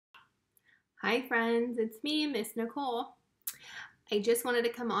Hi friends, it's me, Miss Nicole. I just wanted to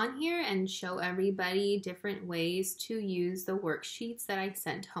come on here and show everybody different ways to use the worksheets that I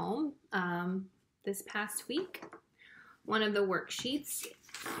sent home this past week. One of the worksheets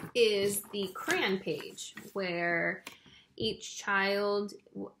is the crayon page, where each child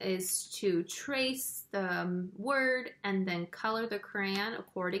is to trace the word and then color the crayon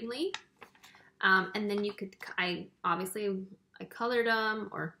accordingly. And then you could, I colored them,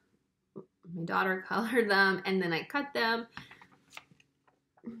 or my daughter colored them, and then I cut them.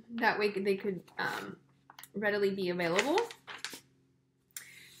 That way they could readily be available.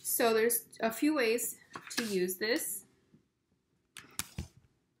 So there's a few ways to use this.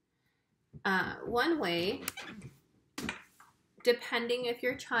 One way, depending if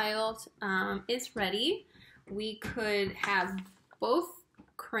your child is ready, we could have both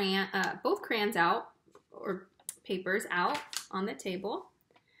crayons out, or papers out on the table,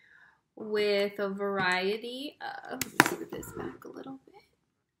 with a variety of, let's move this back a little bit,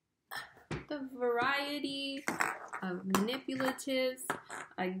 the variety of manipulatives.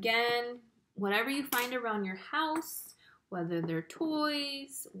 Again, whatever you find around your house, whether they're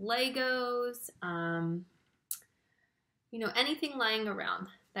toys, Legos, anything lying around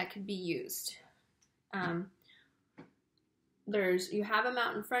that could be used. You have them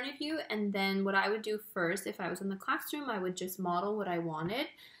out in front of you, and then what I would do first, if I was in the classroom, I would just model what I wanted.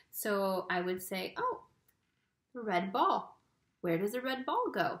 So I would say, oh, the red ball. Where does the red ball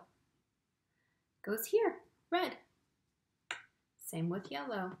go? It goes here, red. Same with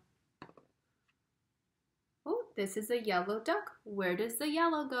yellow. Oh, this is a yellow duck. Where does the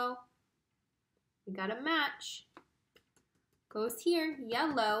yellow go? We got a match. Goes here,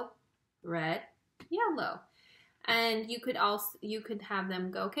 yellow, red, yellow. And you could have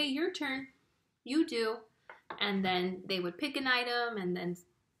them go, okay, your turn, you do. And then they would pick an item and then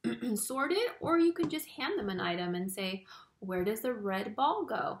sort it, or you could just hand them an item and say, where does the red ball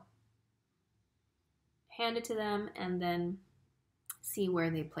go? Hand it to them and then see where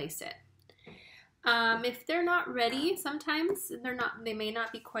they place it. If they're not ready, sometimes they may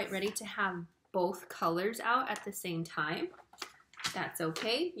not be quite ready to have both colors out at the same time. That's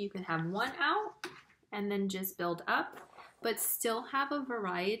okay. You can have one out and then just build up, but still have a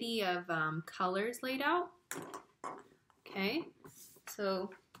variety of colors laid out. Okay, so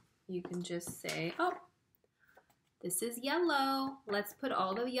you can just say, oh, this is yellow. Let's put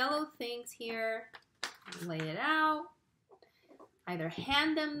all the yellow things here. Lay it out. Either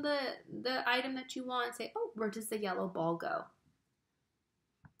hand them the item that you want and say, oh, where does the yellow ball go?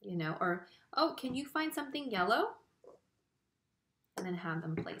 Or, oh, can you find something yellow? And then have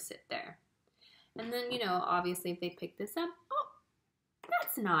them place it there. And then, obviously if they pick this up, oh,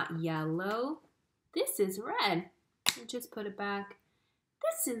 that's not yellow. This is red. And just put it back.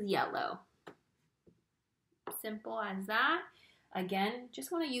 This is yellow. Simple as that. Again,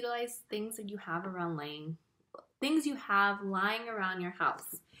 just want to utilize things that you have lying around your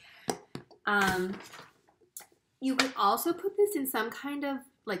house. You could also put this in some kind of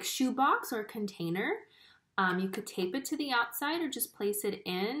like shoebox or container. You could tape it to the outside or just place it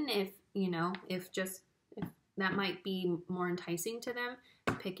in if that might be more enticing to them,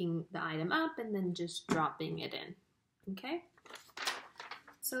 picking the item up and then just dropping it in. Okay?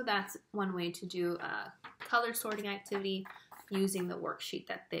 So that's one way to do a color sorting activity using the worksheet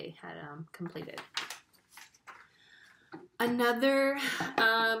that they had completed. Another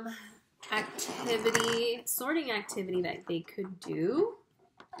sorting activity that they could do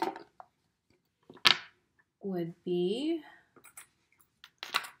would be,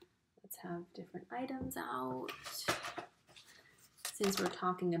 let's have different items out. Since we're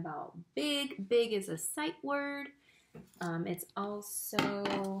talking about big is a sight word. It's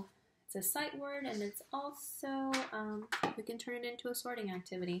a sight word, and it's also, we can turn it into a sorting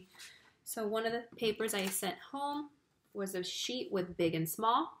activity. So one of the papers I sent home was a sheet with big and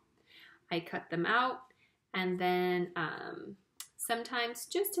small. I cut them out, and then sometimes,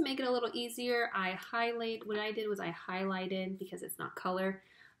 just to make it a little easier, what I did was I highlighted, because it's not color,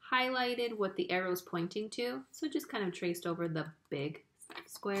 highlighted what the arrow's pointing to. So just kind of traced over the big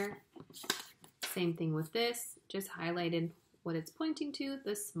square. Same thing with this, just highlighted what it's pointing to,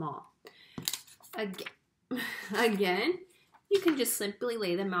 the small. Again, you can just simply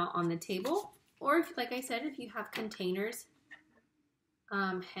lay them out on the table, or if, like I said, if you have containers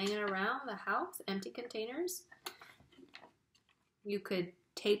hanging around the house, empty containers, you could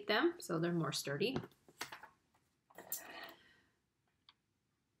tape them so they're more sturdy.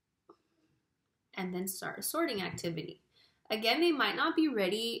 And then start a sorting activity. Again, they might not be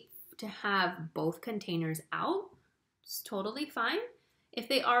ready to have both containers out. It's totally fine. If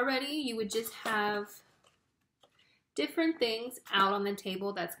they are ready, you would just have different things out on the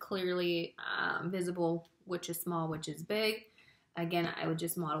table that's clearly visible, which is small, which is big. Again, I would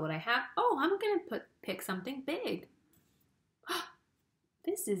just model what I have. Oh, I'm gonna pick something big.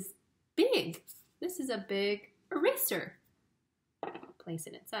 This is big. This is a big eraser. Place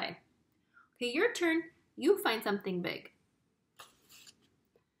it inside. Okay, your turn. You find something big.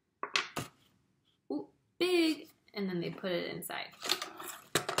 Ooh, big, and then they put it inside.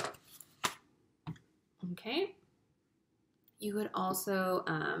 Okay. You could also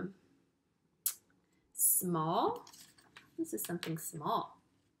small. This is something small.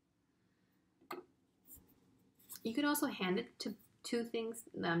 You could also hand it to two things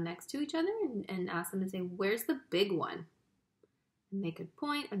next to each other and ask them to say, where's the big one? And they could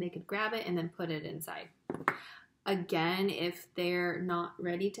point or they could grab it and then put it inside. Again, if they're not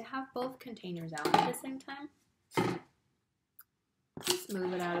ready to have both containers out at the same time, just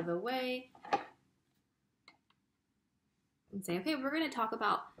move it out of the way and say, okay, we're going to talk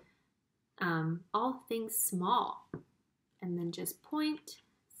about all things small. And then just point,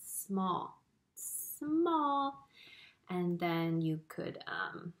 small, small. And then you could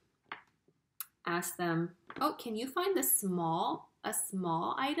ask them, oh, can you find a small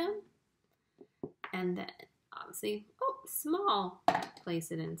item? And then obviously, oh, small,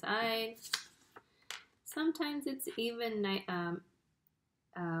 place it inside. Sometimes it's even,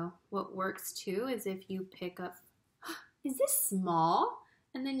 what works too is if you pick up, is this small?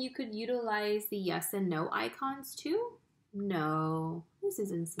 And then you could utilize the yes and no icons too. No, this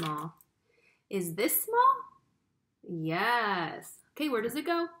isn't small. Is this small? Yes. Okay, where does it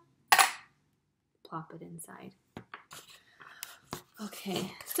go? Plop it inside.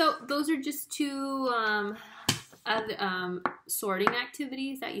 Okay, so those are just two sorting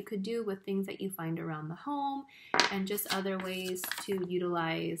activities that you could do with things that you find around the home, and just other ways to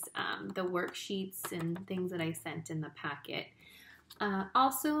utilize the worksheets and things that I sent in the packet.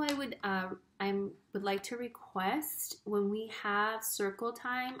 Also, I would like to request, when we have circle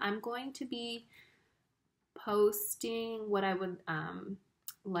time, I'm going to be posting what I would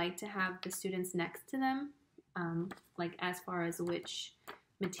like to have the students next to them, like as far as which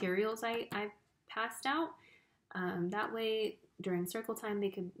materials I've passed out. That way, during circle time,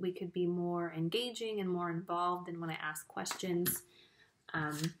 we could be more engaging and more involved in when I ask questions.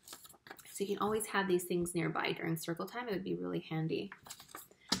 So you can always have these things nearby during circle time. It would be really handy.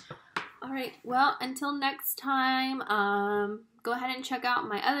 All right, well, until next time, go ahead and check out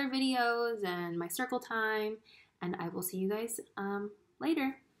my other videos and my circle time, and I will see you guys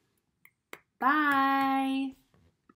later. Bye.